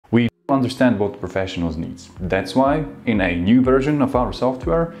understand what professionals needs. That's why in a new version of our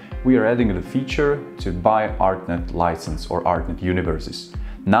software we are adding the feature to buy ArtNet license or ArtNet Universes.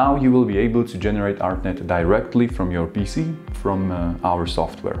 Now you will be able to generate ArtNet directly from your PC from our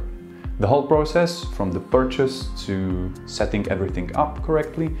software. The whole process from the purchase to setting everything up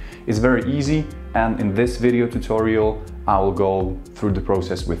correctly is very easy, and in this video tutorial I will go through the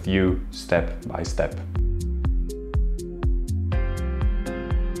process with you step by step.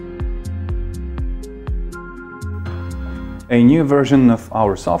 A new version of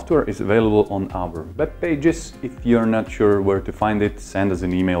our software is available on our web pages. If you're not sure where to find it, send us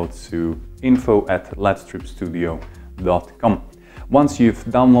an email to info@letstripstudio.com. Once you've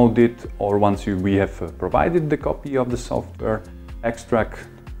downloaded or once we have provided the copy of the software, extract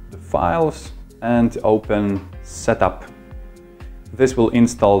the files and open Setup. This will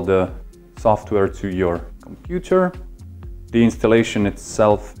install the software to your computer. The installation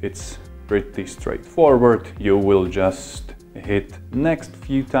itself, it's pretty straightforward. You will just hit next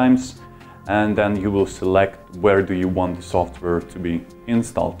few times and then you will select where do you want the software to be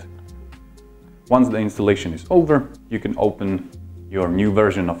installed. Once the installation is over, you can open your new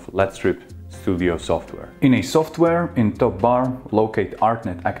version of Let's Strip Studio software. In a software, in top bar, locate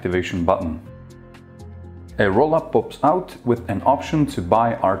ArtNet activation button. A roll-up pops out with an option to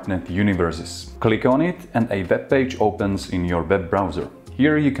buy ArtNet Universes. Click on it and a web page opens in your web browser.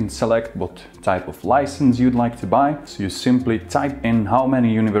 Here you can select what type of license you'd like to buy, so you simply type in how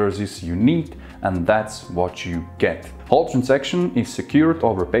many universes you need and that's what you get. Whole transaction is secured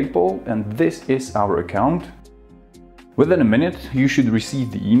over PayPal and this is our account. Within a minute you should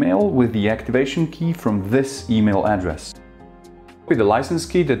receive the email with the activation key from this email address. With the license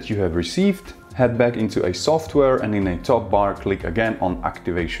key that you have received, head back into a software and in a top bar click again on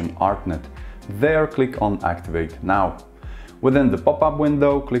Activation ArtNet. There click on Activate Now. Within the pop-up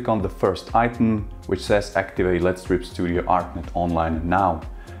window, click on the first item which says Activate Let's Strip Studio ArtNet Online Now.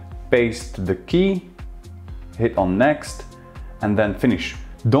 Paste the key, hit on Next and then Finish.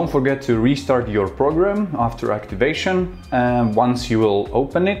 Don't forget to restart your program after activation, and once you will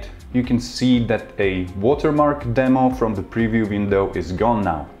open it, you can see that a watermark demo from the preview window is gone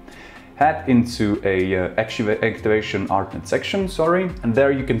now. Head into a Activation ArtNet section, and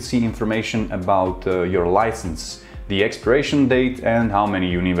there you can see information about your license, the expiration date and how many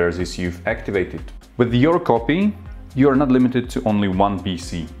universes you've activated. With your copy, you are not limited to only one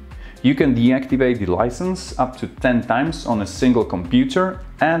PC. You can deactivate the license up to 10 times on a single computer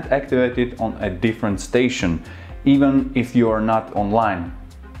and activate it on a different station, even if you are not online.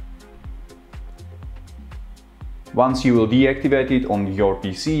 Once you will deactivate it on your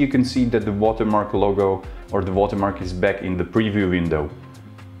PC, you can see that the watermark logo or the watermark is back in the preview window.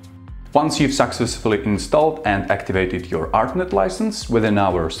 Once you've successfully installed and activated your ArtNet license within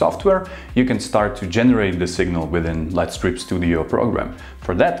our software, you can start to generate the signal within Let's Strip Studio program.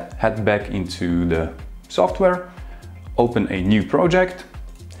 For that, head back into the software, open a new project,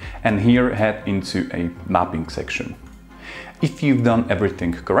 and here head into a mapping section. If you've done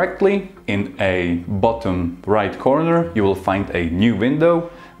everything correctly, in a bottom right corner you will find a new window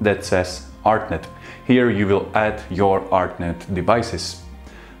that says ArtNet. Here you will add your ArtNet devices.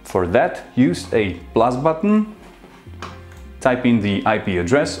 For that, use a plus button, type in the IP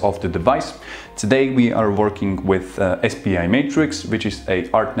address of the device. Today we are working with SPI matrix, which is a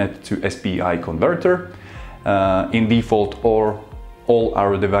ArtNet to SPI converter. In default, all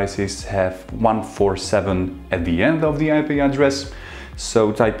our devices have 147 at the end of the IP address.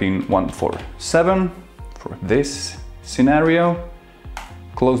 So type in 147 for this scenario,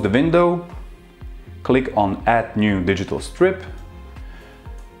 close the window, click on Add New Digital Strip,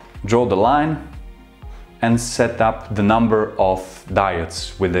 draw the line and set up the number of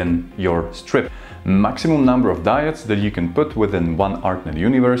diodes within your strip. Maximum number of diodes that you can put within one ArtNet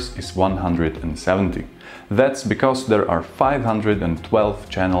universe is 170. That's because there are 512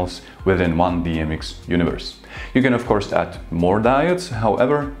 channels within one DMX universe. You can of course add more diodes,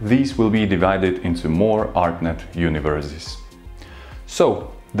 however, these will be divided into more ArtNet universes.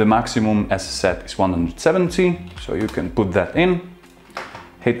 So the maximum as set is 170, so you can put that in.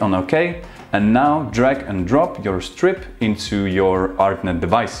 Hit on OK, and now drag and drop your strip into your ArtNet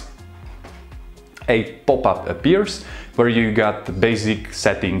device. A pop-up appears where you got the basic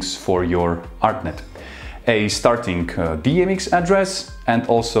settings for your ArtNet. A starting DMX address and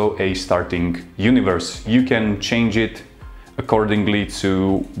also a starting universe. You can change it accordingly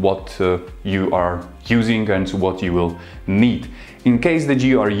to what you are using and to what you will need. In case that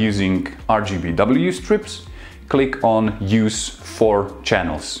you are using RGBW strips, click on Use for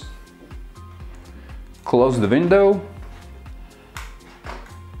Channels. Close the window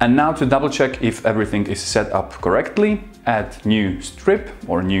And now to double check if everything is set up correctly, add new strip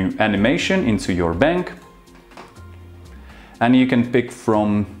or new animation into your bank. And you can pick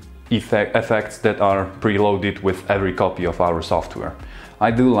from effects that are preloaded with every copy of our software.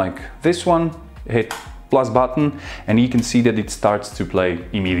 I do like this one, hit plus button, and you can see that it starts to play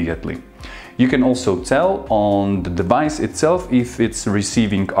immediately. You can also tell on the device itself if it's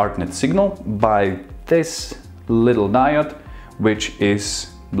receiving ArtNet signal by this little diode, which is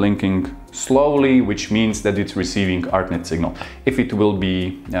blinking slowly, which means that it's receiving ArtNet signal. If it will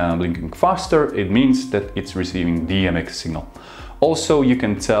be blinking faster, it means that it's receiving DMX signal. Also, you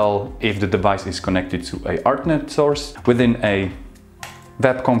can tell if the device is connected to a ArtNet source within a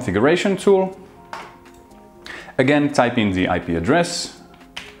web configuration tool. Again, type in the IP address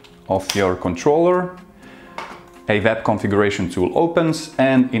of your controller. A web configuration tool opens,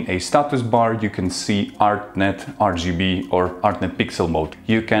 and in a status bar you can see ArtNet RGB or ArtNet pixel mode.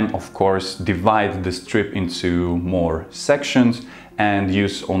 You can of course divide the strip into more sections and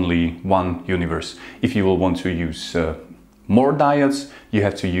use only one universe. If you will want to use more diodes, you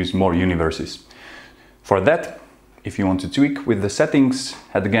have to use more universes. For that, if you want to tweak with the settings,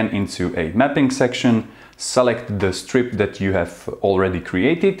 head again into a mapping section, select the strip that you have already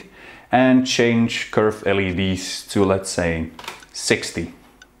created and change curve LEDs to, let's say, 60.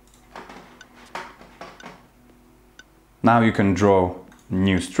 Now you can draw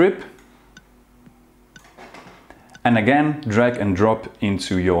new strip and again drag and drop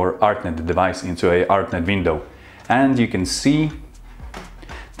into your ArtNet device, into a ArtNet window, and you can see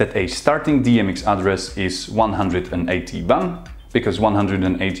that a starting DMX address is 181 because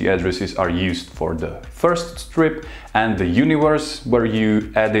 180 addresses are used for the first strip, and the universe where you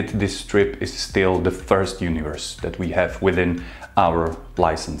edit this strip is still the first universe that we have within our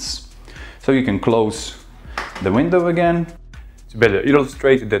license. So you can close the window again. To better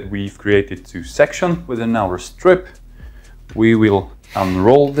illustrate that we've created two sections within our strip, we will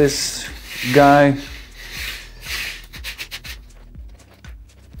unroll this guy.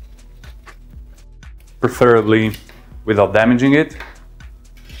 Preferably without damaging it.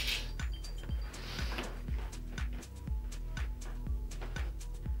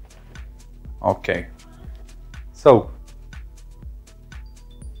 Okay, so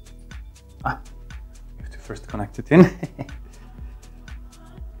you have to first connect it in.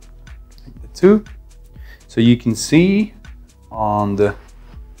 The two. So you can see on the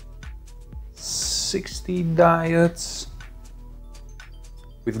 60 diodes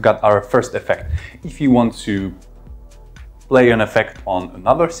we've got our first effect. If you want to play an effect on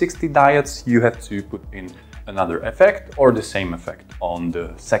another 60 diodes, you have to put in another effect or the same effect on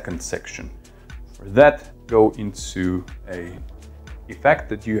the second section. For that, go into a effect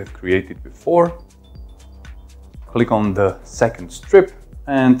that you have created before, click on the second strip,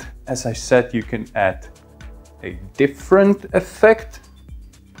 and as I said, you can add a different effect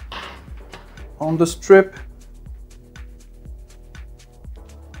on the strip.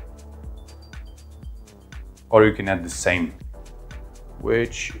 Or you can add the same,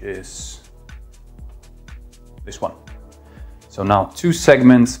 which is this one. So now two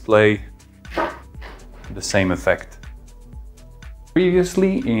segments play the same effect.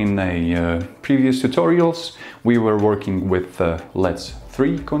 Previously, in previous tutorials, we were working with LSS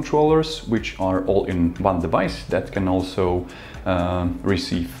 3 controllers, which are all in one device that can also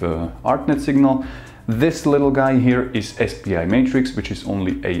receive ArtNet signal. This little guy here is SPI matrix, which is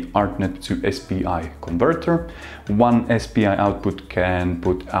only a ArtNet to SPI converter. One SPI output can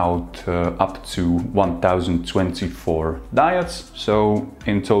put out up to 1024 diodes. So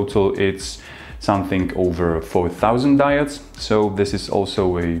in total it's something over 4000 diodes. So this is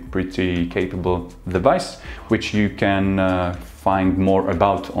also a pretty capable device, which you can find more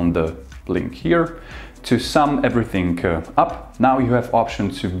about on the link here. To sum everything up, now you have option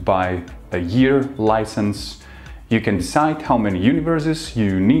to buy a year license. You can decide how many universes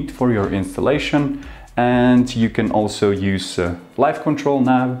you need for your installation, and you can also use live control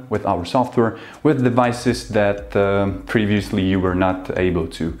now with our software with devices that previously you were not able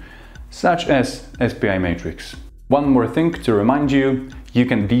to, such as SPI matrix. One more thing to remind you, you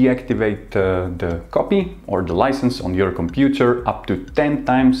can deactivate the copy or the license on your computer up to 10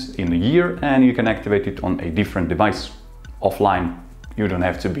 times in a year, and you can activate it on a different device offline. You don't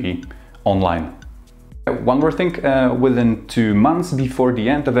have to be online. One more thing, within 2 months before the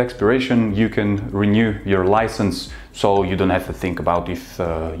end of expiration, you can renew your license, so you don't have to think about if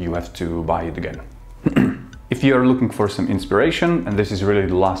you have to buy it again. If you are looking for some inspiration, and this is really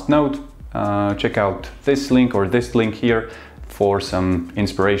the last note, check out this link or this link here for some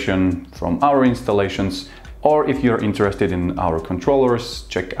inspiration from our installations Or if you're interested in our controllers,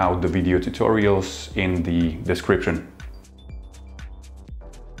 check out the video tutorials in the description.